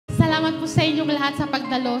Salamat po sa inyong lahat sa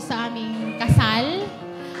pagdalo sa aming kasal.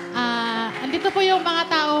 Andito po yung mga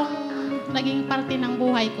taong naging parte ng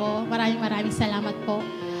buhay ko. Maraming salamat po.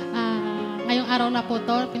 Ngayong araw na po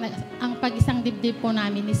to, ang pag-isang dibdib po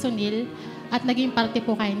namin ni Sunil at naging parte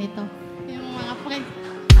po kayo nito. Yung mga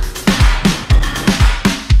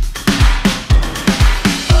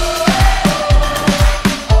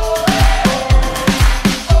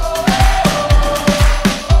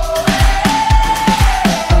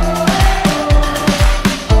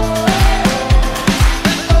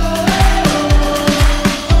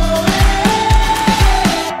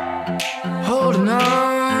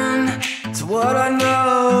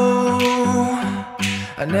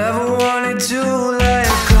I never wanted to let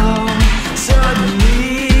go.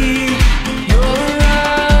 Suddenly, you're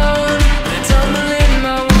around. The tumbling,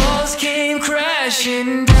 my walls came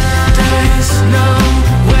crashing down. There's no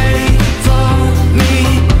way for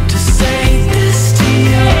me to say this to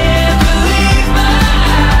you. Can't believe my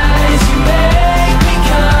eyes. You make me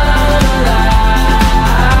come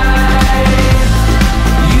alive.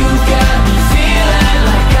 You got me feeling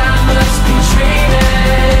like I must be dreaming.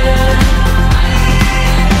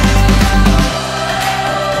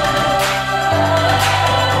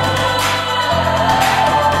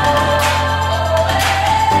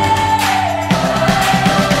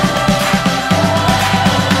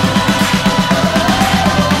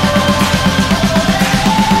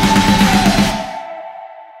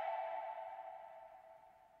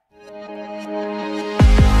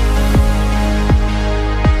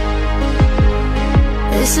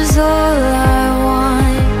 This is all I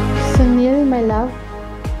want. Sunil, my love,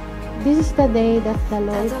 this is the day that the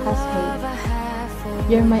Lord has made.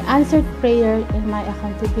 You're my answered prayer and my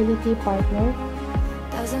accountability partner.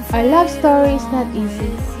 Our love story is not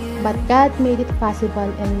easy, but God made it possible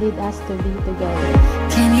and lead us to be together.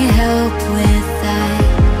 Can you help with that?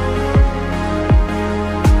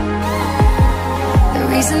 The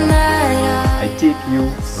reason that I take you,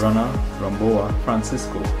 Rona, from Boa,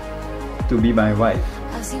 Francisco, to be my wife,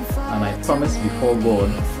 and I promise before God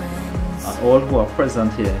and all who are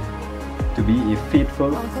present here to be a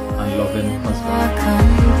faithful and loving husband.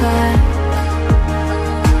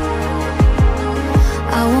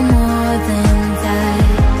 I want more than that.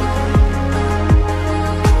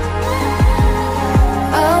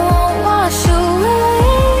 I won't wash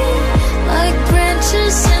away like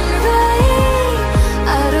branches in rain.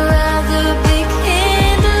 I'd rather be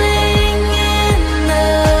kindling in the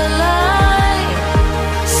light.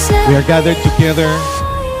 We are gathered together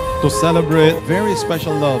to celebrate very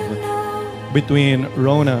special love between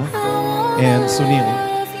Rona and Sunil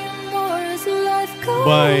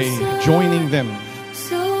by joining them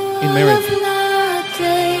in marriage.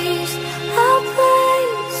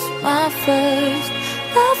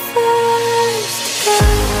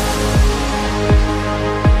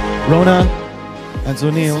 Rona and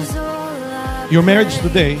Sunil, your marriage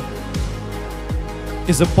today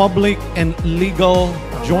is a public and legal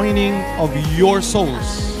joining of your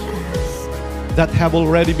souls that have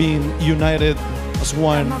already been united as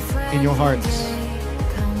one in your hearts.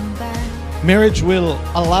 Marriage will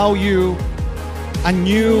allow you a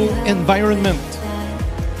new environment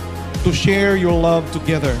to share your love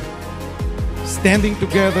together, standing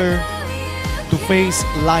together to face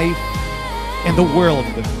life and the world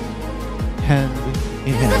hand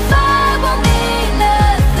in hand.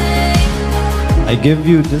 I give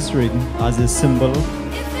you this ring as a symbol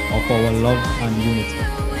of our love and unity.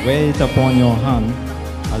 Wear it upon your hand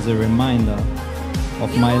as a reminder of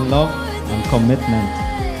my love and commitment,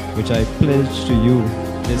 which I pledge to you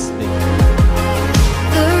this day.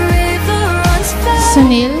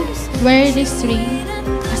 Sunil, wear this ring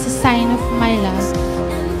as a sign of my love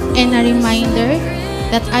and a reminder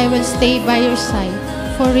that I will stay by your side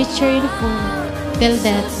for richer and full till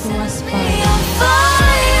death do us part.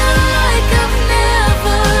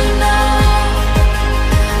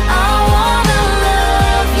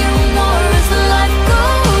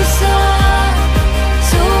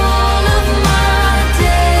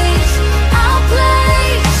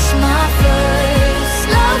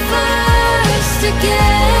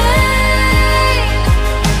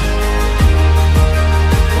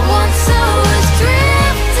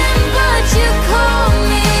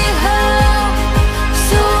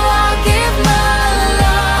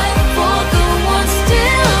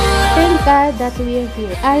 God that we are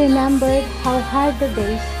here. I remembered how hard the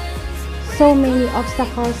days, so many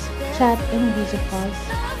obstacles, chat and video calls.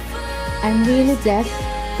 I'm really blessed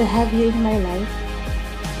to have you in my life.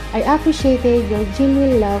 I appreciated your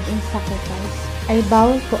genuine love and sacrifice. I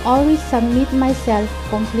vow to always submit myself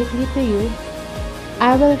completely to you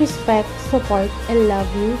I will respect, support, and love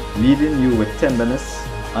you, leading you with tenderness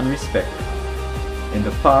and respect in the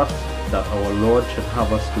path that our Lord should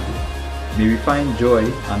have us to do. May we find joy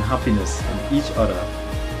and happiness in each other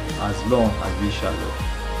as long as we shall live.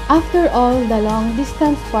 After all the long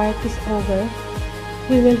distance part is over,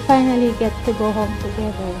 we will finally get to go home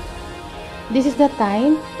together. This is the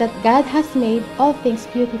time that God has made all things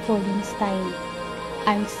beautiful in His time.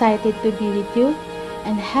 I'm excited to be with you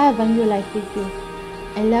and have a new life with you.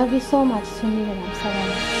 I love you so much, Sunil and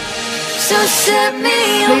Amsaran. So set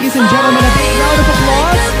me on Ladies and gentlemen, a big round of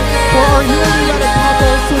applause for our newly wedded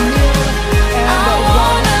couple, Sunil and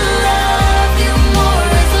Rona.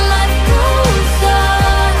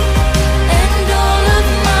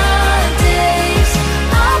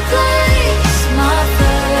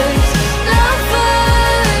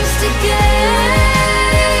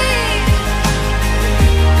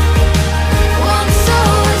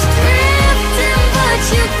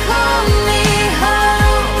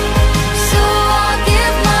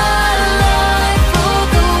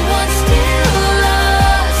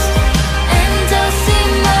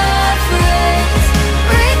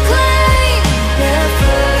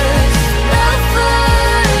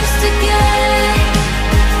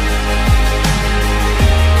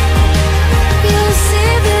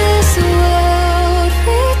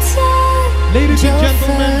 Ladies and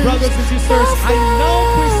gentlemen, brothers and sisters, I now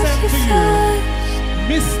present to you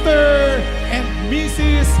Mr. and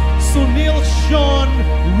Mrs. Sunil Shawn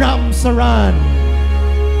Ramsaran.